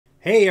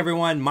Hey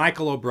everyone,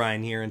 Michael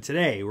O'Brien here, and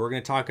today we're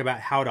going to talk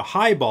about how to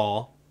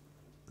highball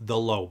the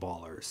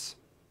lowballers.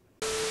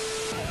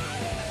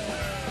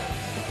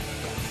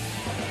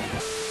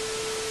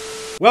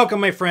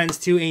 Welcome, my friends,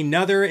 to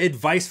another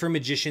Advice for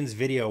Magicians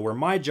video where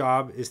my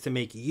job is to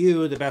make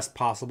you the best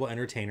possible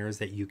entertainers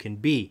that you can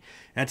be.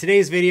 Now, in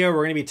today's video,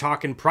 we're going to be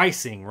talking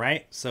pricing,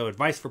 right? So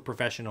advice for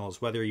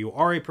professionals, whether you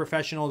are a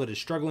professional that is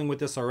struggling with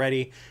this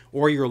already,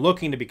 or you're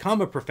looking to become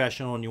a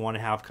professional and you want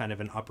to have kind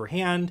of an upper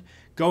hand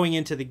going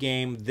into the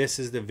game, this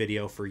is the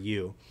video for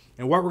you.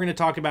 And what we're going to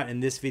talk about in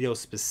this video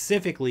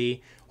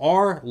specifically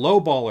are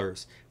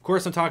lowballers. Of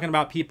course, I'm talking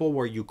about people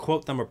where you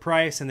quote them a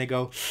price and they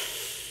go,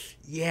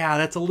 yeah,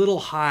 that's a little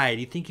high.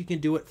 Do you think you can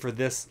do it for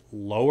this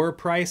lower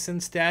price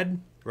instead?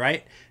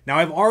 Right? Now,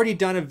 I've already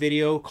done a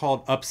video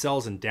called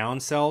Upsells and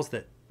Downsells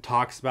that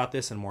talks about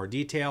this in more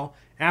detail.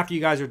 After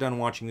you guys are done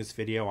watching this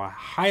video, I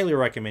highly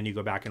recommend you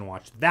go back and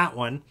watch that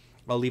one.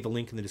 I'll leave a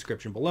link in the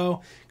description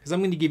below because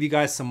I'm going to give you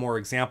guys some more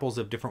examples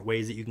of different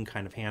ways that you can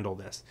kind of handle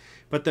this.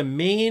 But the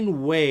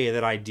main way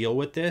that I deal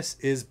with this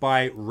is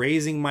by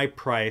raising my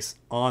price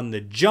on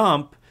the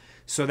jump,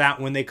 so that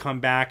when they come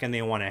back and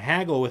they want to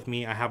haggle with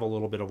me, I have a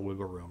little bit of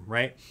wiggle room,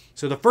 right?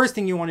 So the first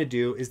thing you want to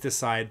do is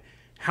decide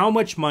how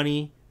much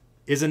money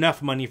is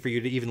enough money for you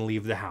to even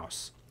leave the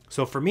house.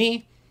 So for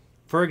me,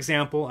 for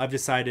example, I've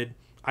decided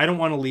I don't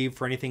want to leave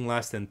for anything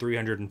less than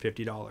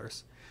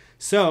 $350.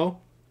 So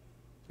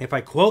if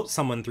I quote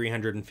someone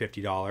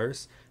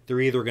 $350,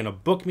 they're either going to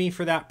book me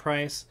for that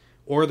price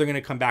or they're going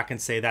to come back and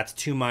say, that's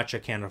too much, I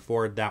can't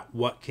afford that.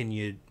 What can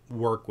you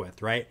work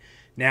with, right?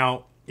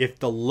 Now, if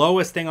the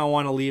lowest thing I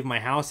want to leave my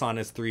house on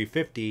is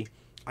 $350,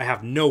 I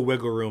have no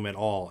wiggle room at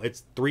all.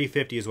 It's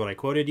 $350 is what I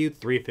quoted you.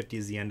 $350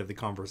 is the end of the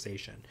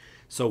conversation.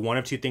 So one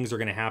of two things are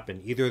going to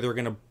happen. Either they're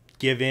going to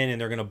give in and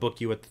they're going to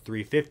book you at the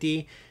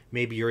 $350.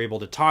 Maybe you're able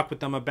to talk with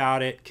them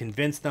about it,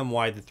 convince them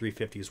why the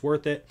 $350 is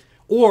worth it.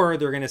 Or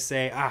they're going to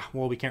say,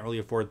 well, we can't really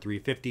afford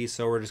 $350,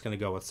 so we're just going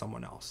to go with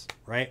someone else,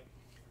 right?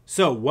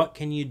 So what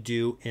can you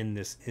do in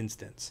this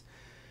instance?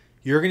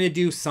 You're going to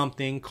do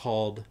something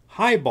called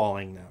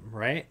highballing them,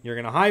 right? You're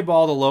going to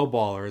highball the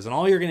lowballers, and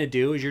all you're going to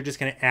do is you're just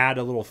going to add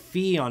a little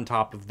fee on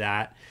top of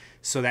that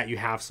so that you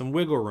have some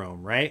wiggle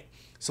room, right?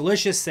 So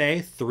let's just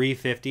say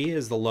 $350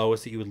 is the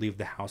lowest that you would leave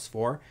the house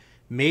for.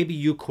 Maybe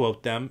you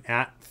quote them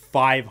at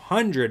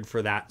 $500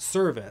 for that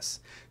service.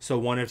 So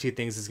one of two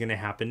things is going to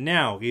happen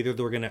now. Either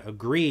they're going to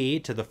agree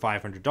to the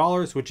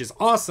 $500, which is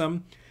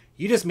awesome.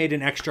 You just made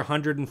an extra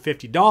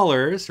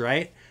 $150,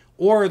 right?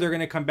 Or they're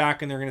going to come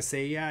back and they're going to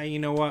say, yeah, you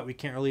know what? We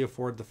can't really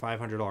afford the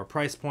 $500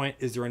 price point.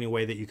 Is there any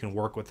way that you can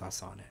work with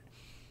us on it?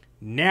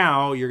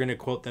 Now you're going to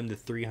quote them the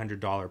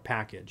 $300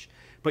 package.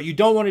 But you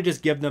don't want to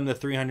just give them the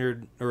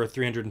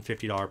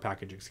 $350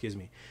 package, excuse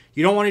me.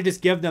 You don't want to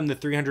just give them the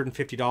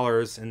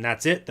 $350 and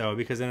that's it though,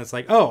 because then it's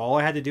like, oh, all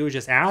I had to do was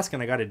just ask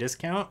and I got a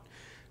discount.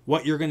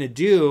 What you're going to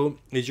do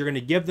is you're going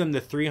to give them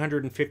the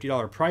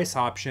 $350 price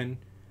option,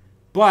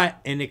 but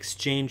in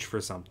exchange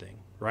for something,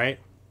 right?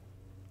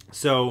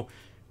 So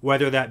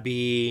whether that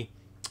be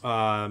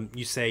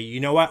you say,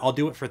 you know what, I'll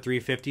do it for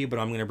 $350, but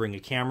I'm going to bring a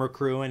camera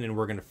crew in and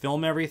we're going to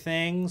film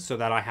everything so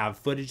that I have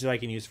footage that I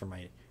can use for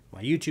my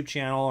YouTube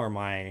channel or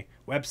my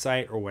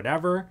website or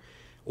whatever.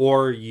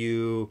 Or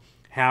you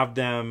have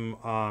them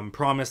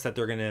promise that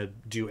they're going to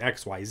do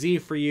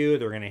XYZ for you.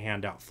 They're going to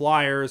hand out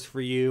flyers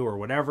for you or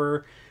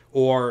whatever.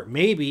 Or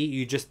maybe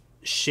you just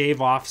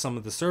shave off some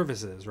of the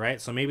services, right?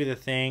 So maybe the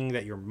thing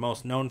that you're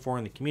most known for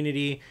in the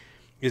community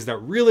is that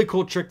really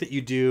cool trick that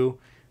you do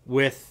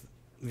with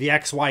the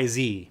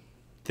XYZ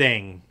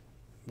thing,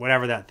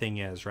 whatever that thing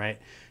is, right?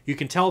 You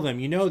can tell them,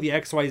 you know, the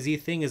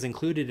XYZ thing is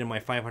included in my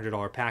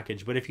 $500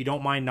 package, but if you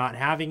don't mind not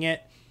having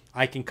it,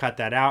 I can cut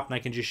that out and I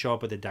can just show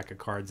up with a deck of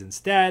cards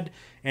instead,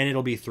 and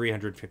it'll be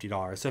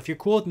 $350. So if you're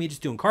cool with me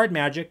just doing card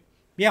magic,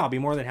 yeah, I'll be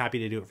more than happy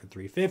to do it for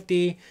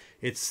 $350.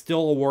 It's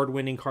still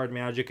award-winning card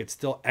magic. It's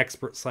still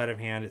expert sleight of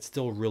hand. It's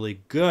still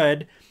really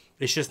good.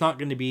 It's just not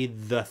going to be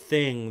the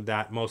thing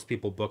that most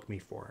people book me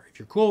for. If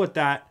you're cool with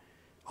that,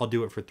 I'll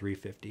do it for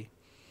 $350.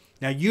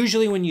 Now,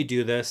 usually when you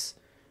do this,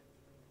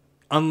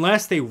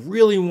 unless they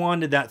really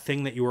wanted that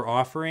thing that you were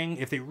offering,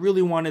 if they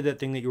really wanted that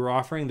thing that you were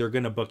offering, they're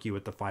going to book you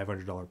at the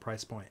 $500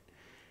 price point.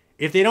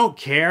 If they don't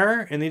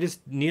care and they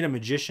just need a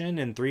magician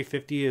and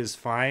 $350 is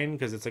fine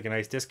because it's like a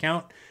nice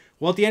discount,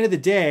 well, at the end of the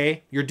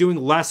day, you're doing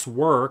less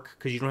work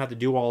because you don't have to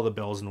do all the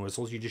bells and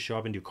whistles. You just show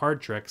up and do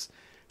card tricks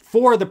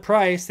for the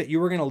price that you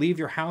were going to leave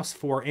your house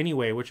for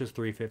anyway, which is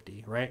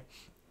 $350, right?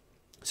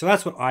 So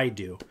that's what I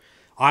do.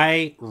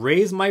 I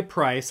raise my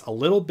price a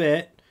little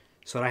bit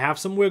so that I have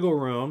some wiggle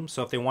room.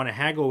 So if they want to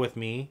haggle with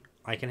me,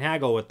 I can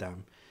haggle with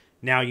them.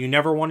 Now, you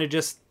never want to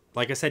just,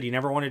 like I said, you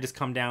never want to just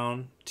come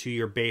down to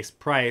your base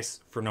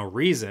price for no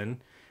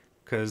reason.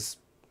 Because,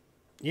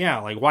 yeah,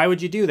 like, why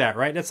would you do that,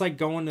 right? That's like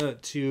going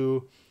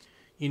to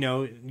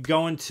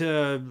going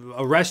to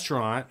a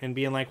restaurant and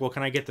being like, well,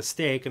 can I get the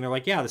steak? And they're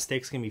like, yeah, the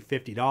steak's going to be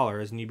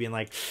 $50. And you being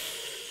like,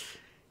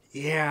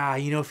 yeah,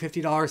 you know,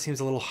 $50 seems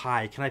a little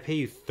high. Can I pay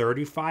you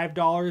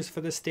 $35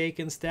 for the steak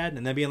instead?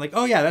 And then being like,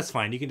 oh yeah, that's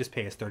fine. You can just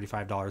pay us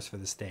 $35 for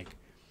the steak.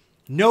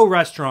 No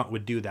restaurant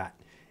would do that.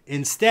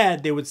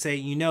 Instead, they would say,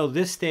 you know,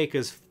 this steak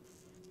is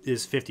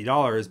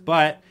 $50,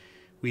 but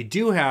we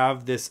do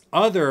have this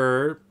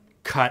other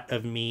cut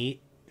of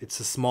meat. It's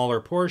a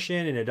smaller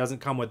portion and it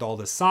doesn't come with all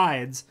the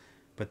sides,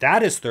 but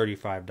that is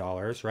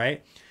 $35,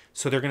 right?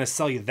 So they're going to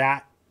sell you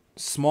that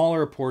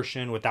smaller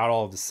portion without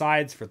all of the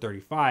sides for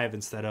 $35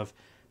 instead of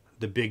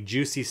the big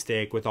juicy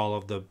steak with all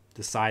of the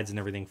sides and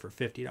everything for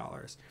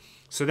 $50.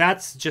 So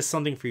that's just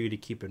something for you to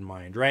keep in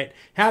mind, right?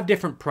 Have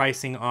different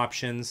pricing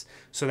options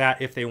so that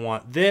if they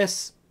want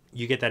this,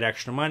 you get that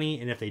extra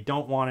money. And if they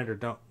don't want it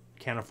or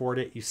can't afford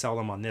it, you sell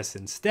them on this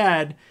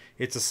instead.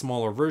 It's a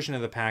smaller version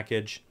of the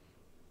package,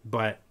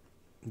 but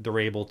they're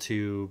able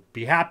to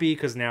be happy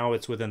because now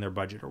it's within their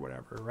budget or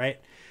whatever, right?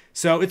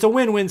 So it's a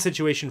win-win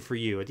situation for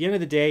you. At the end of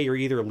the day, you're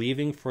either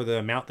leaving for the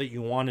amount that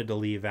you wanted to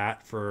leave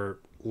at for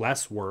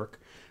less work,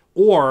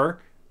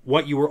 or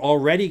what you were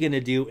already going to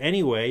do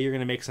anyway, you're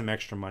going to make some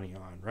extra money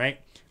on, right?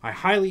 I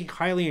highly,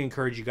 highly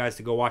encourage you guys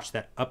to go watch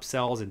that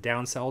upsells and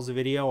downsells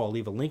video. I'll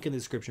leave a link in the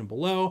description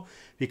below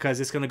because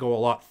it's going to go a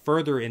lot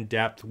further in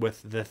depth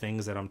with the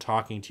things that I'm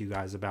talking to you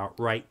guys about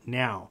right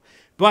now.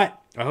 But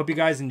I hope you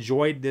guys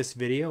enjoyed this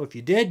video. If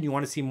you did, and you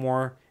want to see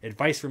more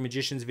Advice for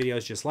Magicians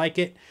videos just like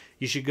it,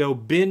 you should go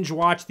binge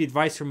watch the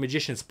Advice for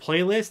Magicians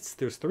playlists.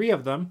 There's 3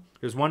 of them.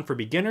 There's one for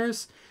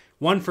beginners,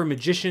 one for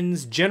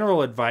magicians,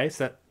 general advice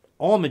that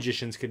all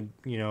magicians can,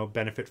 you know,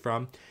 benefit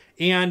from,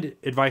 and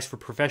advice for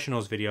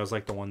professionals videos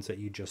like the ones that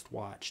you just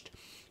watched.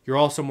 You're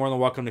also more than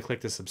welcome to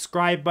click the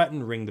subscribe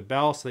button, ring the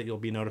bell so that you'll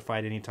be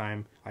notified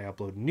anytime I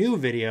upload new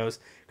videos,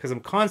 because I'm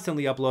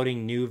constantly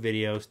uploading new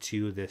videos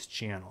to this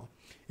channel.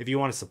 If you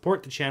want to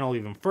support the channel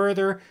even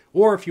further,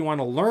 or if you want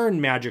to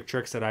learn magic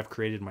tricks that I've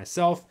created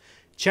myself,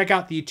 check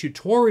out the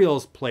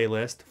tutorials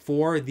playlist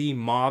for the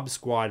Mob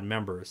Squad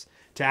members.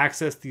 To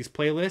access these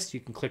playlists, you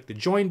can click the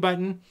join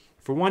button.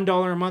 For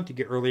 $1 a month, you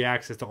get early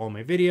access to all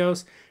my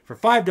videos. For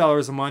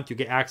 $5 a month, you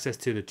get access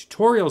to the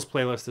tutorials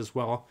playlist as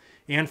well.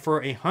 And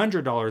for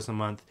 $100 a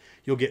month,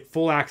 you'll get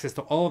full access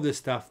to all of this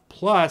stuff,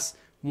 plus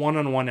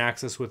one-on-one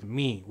access with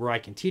me, where I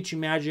can teach you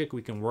magic.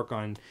 We can work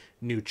on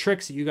new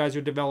tricks that you guys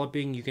are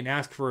developing. You can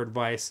ask for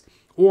advice,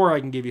 or I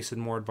can give you some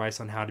more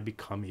advice on how to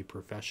become a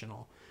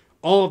professional.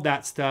 All of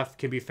that stuff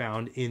can be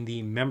found in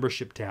the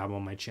membership tab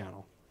on my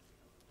channel.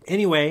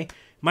 Anyway,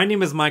 my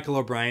name is Michael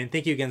O'Brien.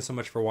 Thank you again so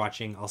much for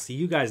watching. I'll see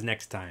you guys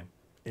next time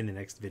in the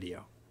next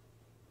video.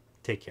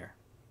 Take care.